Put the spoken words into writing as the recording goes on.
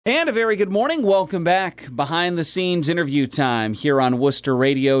And a very good morning. Welcome back. Behind the scenes interview time here on Worcester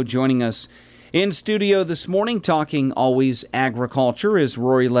Radio. Joining us in studio this morning, talking always agriculture, is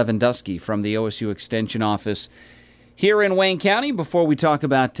Rory Lewandowski from the OSU Extension Office here in Wayne County. Before we talk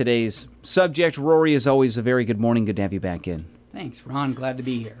about today's subject, Rory, as always, a very good morning. Good to have you back in. Thanks, Ron. Glad to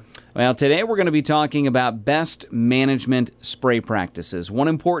be here. Well, today we're going to be talking about best management spray practices. One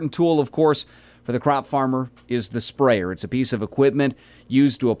important tool, of course, for the crop farmer is the sprayer. It's a piece of equipment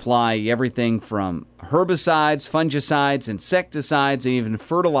used to apply everything from herbicides, fungicides, insecticides, and even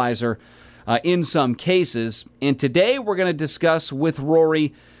fertilizer in some cases. And today we're going to discuss with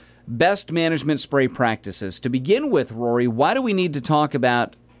Rory best management spray practices. To begin with, Rory, why do we need to talk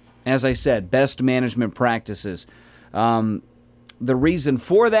about, as I said, best management practices? The reason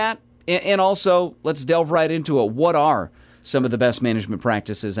for that, and also let's delve right into it. What are some of the best management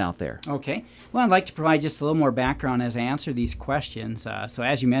practices out there? Okay. Well, I'd like to provide just a little more background as I answer these questions. So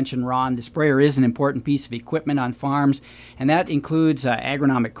as you mentioned, Ron, the sprayer is an important piece of equipment on farms, and that includes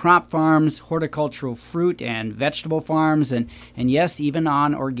agronomic crop farms, horticultural fruit and vegetable farms, and yes, even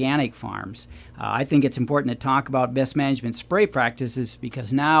on organic farms. I think it's important to talk about best management spray practices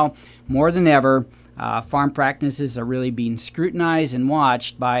because now, more than ever, farm practices are really being scrutinized and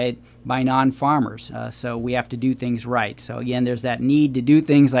watched by non-farmers. So we have to do things right. So again, there's that need to do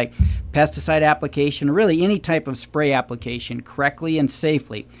things like pesticide application, or really any type of spray application correctly and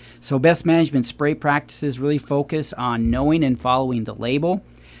safely. So best management spray practices really focus on knowing and following the label,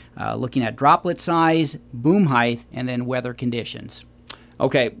 looking at droplet size, boom height, and then weather conditions.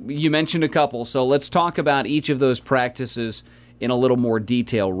 Okay, you mentioned a couple, so let's talk about each of those practices in a little more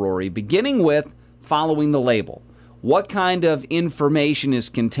detail, Rory, beginning with following the label. What kind of information is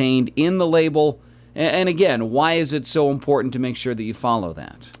contained in the label? And again, why is it so important to make sure that you follow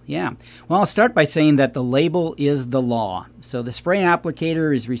that? Yeah. Well, I'll start by saying that the label is the law. So the spray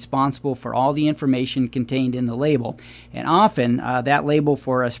applicator is responsible for all the information contained in the label. And often that label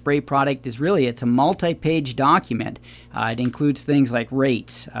for a spray product is it's a multi-page document. It includes things like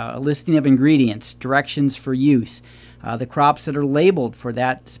rates, a listing of ingredients, directions for use, the crops that are labeled for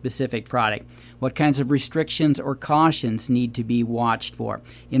that specific product, what kinds of restrictions or cautions need to be watched for,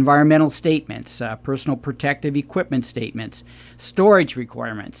 environmental statements, personal protective equipment statements, storage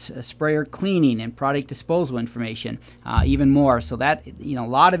requirements, sprayer cleaning and product disposal information, even more. So that, a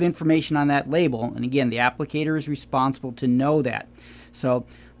lot of information on that label. And again, the applicator is responsible to know that. So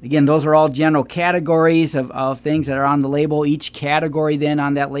again, those are all general categories of things that are on the label. Each category then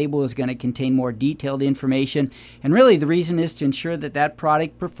on that label is going to contain more detailed information. And really the reason is to ensure that that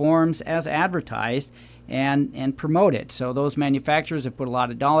product performs as advertised and promote it. So those manufacturers have put a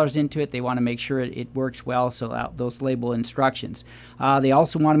lot of dollars into it. They want to make sure it works well, so those label instructions. They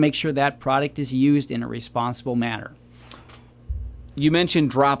also want to make sure that product is used in a responsible manner. You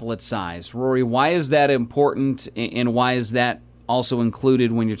mentioned droplet size. Rory, why is that important, and why is that also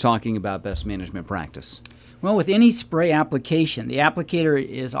included when you're talking about best management practice? Well, with any spray application, the applicator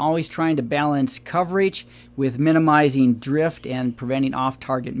is always trying to balance coverage with minimizing drift and preventing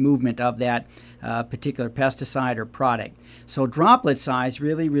off-target movement of that particular pesticide or product. So droplet size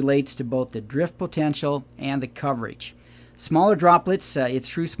really relates to both the drift potential and the coverage. Smaller droplets, it's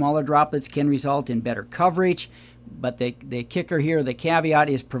true, smaller droplets can result in better coverage, but the kicker here, the caveat,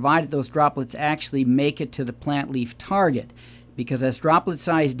 is provided those droplets actually make it to the plant leaf target. Because as droplet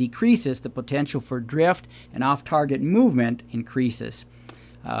size decreases, the potential for drift and off-target movement increases.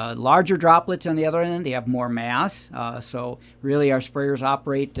 Larger droplets, on the other end, they have more mass. So really our sprayers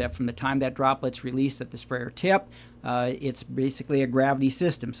operate from the time that droplet's released at the sprayer tip. It's basically a gravity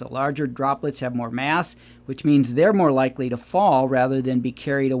system. So larger droplets have more mass, which means they're more likely to fall rather than be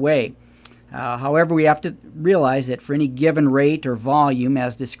carried away. However, we have to realize that for any given rate or volume,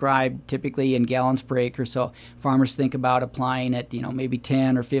 as described typically in gallons per acre, so farmers think about applying at maybe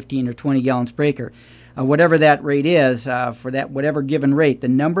 10 or 15 or 20 gallons per acre. Whatever that rate is, for that whatever given rate, the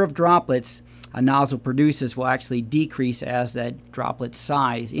number of droplets a nozzle produces will actually decrease as that droplet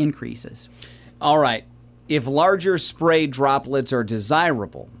size increases. All right. If larger spray droplets are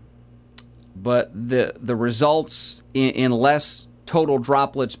desirable, but the results in less total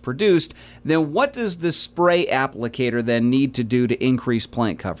droplets produced, then what does the spray applicator then need to do to increase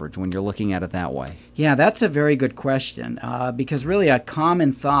plant coverage when you're looking at it that way? Yeah, that's a very good question because really a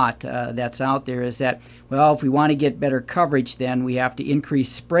common thought that's out there is that, well, if we want to get better coverage, then we have to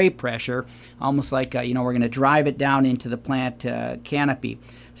increase spray pressure, almost like, we're going to drive it down into the plant canopy.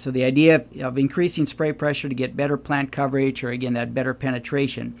 So the idea of increasing spray pressure to get better plant coverage or, again, that better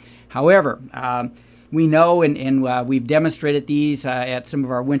penetration. However, we know, and we've demonstrated these at some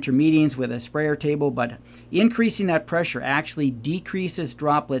of our winter meetings with a sprayer table, but increasing that pressure actually decreases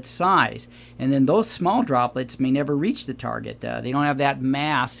droplet size. And then those small droplets may never reach the target. They don't have that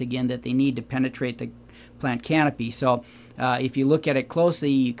mass, again, that they need to penetrate the plant canopy. So if you look at it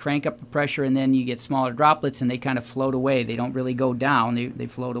closely, you crank up the pressure and then you get smaller droplets and they kind of float away. They don't really go down, they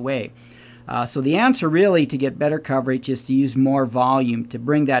float away. So the answer really to get better coverage is to use more volume to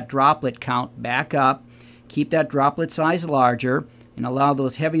bring that droplet count back up, keep that droplet size larger, and allow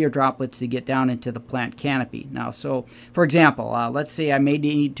those heavier droplets to get down into the plant canopy. Now, so for example, let's say I may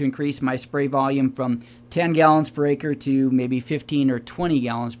need to increase my spray volume from 10 gallons per acre to maybe 15 or 20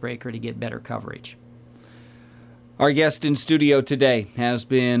 gallons per acre to get better coverage. Our guest in studio today has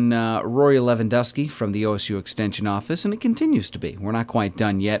been Rory Lewandowski from the OSU Extension Office, and it continues to be. We're not quite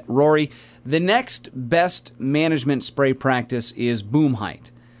done yet. Rory, the next best management spray practice is boom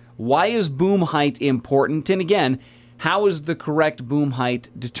height. Why is boom height important? And again, how is the correct boom height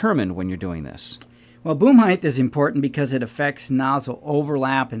determined when you're doing this? Well, boom height is important because it affects nozzle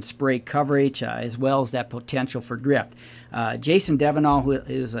overlap and spray coverage, as well as that potential for drift. Jason Devenall, who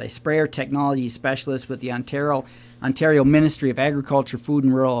is a sprayer technology specialist with the Ontario Ministry of Agriculture, Food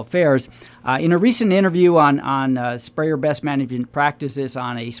and Rural Affairs, in a recent interview on sprayer best management practices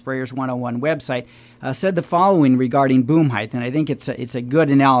on a Sprayers 101 website, said the following regarding boom height, and I think it's a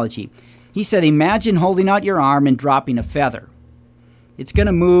good analogy. He said, imagine holding out your arm and dropping a feather. It's going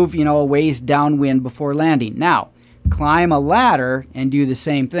to move, a ways downwind before landing. Now, climb a ladder and do the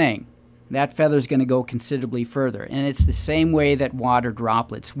same thing. That feather's going to go considerably further. And it's the same way that water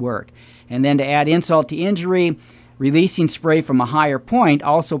droplets work. And then to add insult to injury, releasing spray from a higher point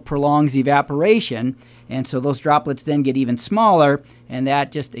also prolongs evaporation. And so those droplets then get even smaller, and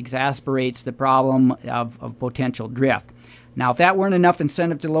that just exacerbates the problem of potential drift. Now, if that weren't enough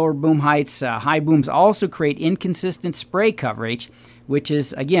incentive to lower boom heights, high booms also create inconsistent spray coverage, which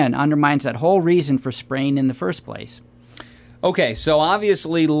is, again, undermines that whole reason for spraying in the first place. Okay, so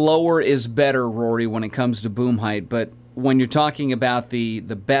obviously lower is better, Rory, when it comes to boom height, but when you're talking about the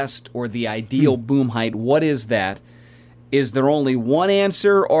best or the ideal boom height, what is that? Is there only one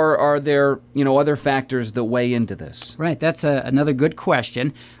answer, or are there, other factors that weigh into this? Right, that's another good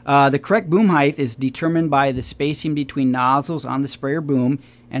question. The correct boom height is determined by the spacing between nozzles on the sprayer boom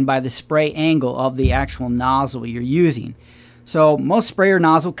and by the spray angle of the actual nozzle you're using. So most sprayer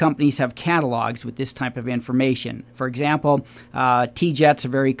nozzle companies have catalogs with this type of information. For example, T-Jet's a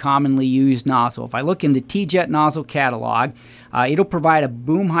very commonly used nozzle. If I look in the T-Jet nozzle catalog, it'll provide a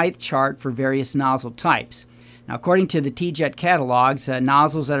boom height chart for various nozzle types. Now, according to the T-Jet catalogs,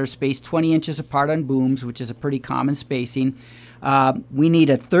 nozzles that are spaced 20 inches apart on booms, which is a pretty common spacing, we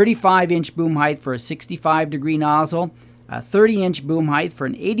need a 35-inch boom height for a 65-degree nozzle, a 30-inch boom height for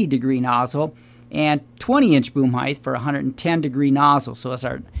an 80-degree nozzle, and 20-inch boom height for a 110-degree nozzle. So as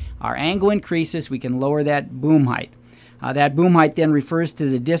our angle increases, we can lower that boom height. That boom height then refers to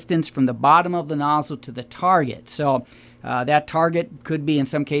the distance from the bottom of the nozzle to the target. So that target could be, in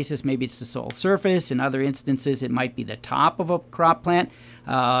some cases, maybe it's the soil surface. In other instances, it might be the top of a crop plant.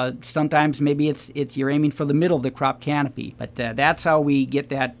 Sometimes maybe it's you're aiming for the middle of the crop canopy. But that's how we get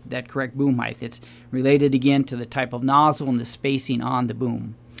that correct boom height. It's related, again, to the type of nozzle and the spacing on the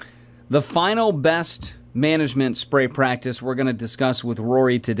boom. The final best management spray practice we're going to discuss with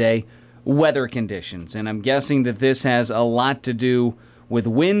Rory today, weather conditions. And I'm guessing that this has a lot to do with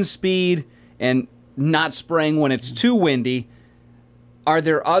wind speed and not spraying when it's too windy. Are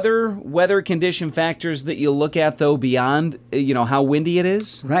there other weather condition factors that you look at, though, beyond how windy it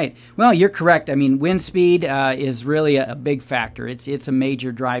is? Right. Well, you're correct. I mean, wind speed is really a big factor. It's a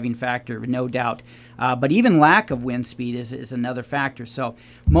major driving factor, no doubt. But even lack of wind speed is another factor. So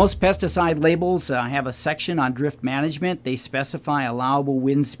most pesticide labels have a section on drift management. They specify allowable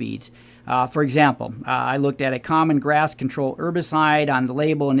wind speeds. For example, I looked at a common grass control herbicide on the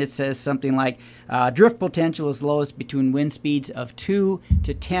label, and it says something like drift potential is lowest between wind speeds of 2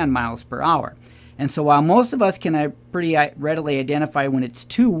 to 10 miles per hour. And so while most of us can pretty readily identify when it's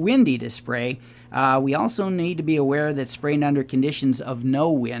too windy to spray, we also need to be aware that spraying under conditions of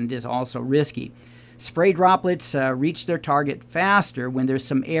no wind is also risky. Spray droplets reach their target faster when there's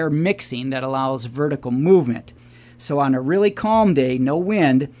some air mixing that allows vertical movement. So on a really calm day, no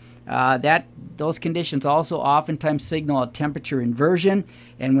wind, those conditions also oftentimes signal a temperature inversion.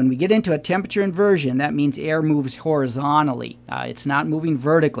 And when we get into a temperature inversion, that means air moves horizontally. It's not moving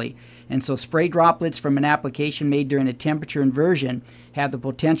vertically. And so spray droplets from an application made during a temperature inversion have the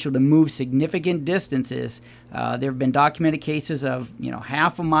potential to move significant distances. There have been documented cases of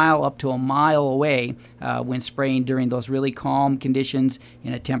half a mile up to a mile away when spraying during those really calm conditions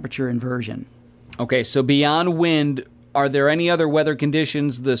in a temperature inversion. Okay, so beyond wind, are there any other weather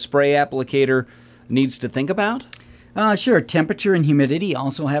conditions the spray applicator needs to think about? Sure. Temperature and humidity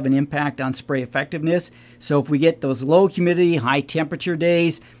also have an impact on spray effectiveness. So if we get those low humidity, high temperature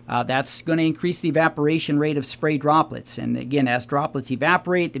days, that's going to increase the evaporation rate of spray droplets. And again, as droplets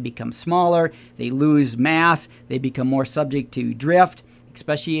evaporate, they become smaller, they lose mass, they become more subject to drift,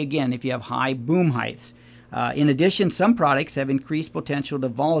 especially again if you have high boom heights. In addition, some products have increased potential to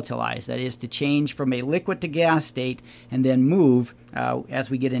volatilize, that is, to change from a liquid to gas state and then move as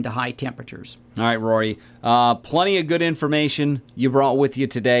we get into high temperatures. All right, Rory. Plenty of good information you brought with you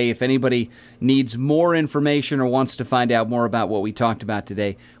today. If anybody needs more information or wants to find out more about what we talked about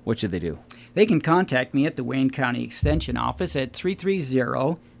today, what should they do? They can contact me at the Wayne County Extension Office at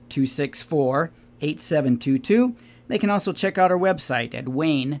 330-264-8722. They can also check out our website at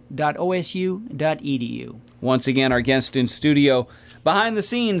wayne.osu.edu. Once again, our guest in studio behind the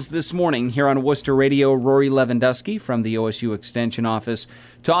scenes this morning here on Worcester Radio, Rory Lewandowski from the OSU Extension Office,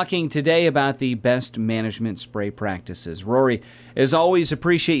 talking today about the best management spray practices. Rory, as always,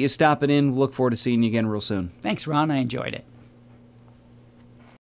 appreciate you stopping in. Look forward to seeing you again real soon. Thanks, Ron. I enjoyed it.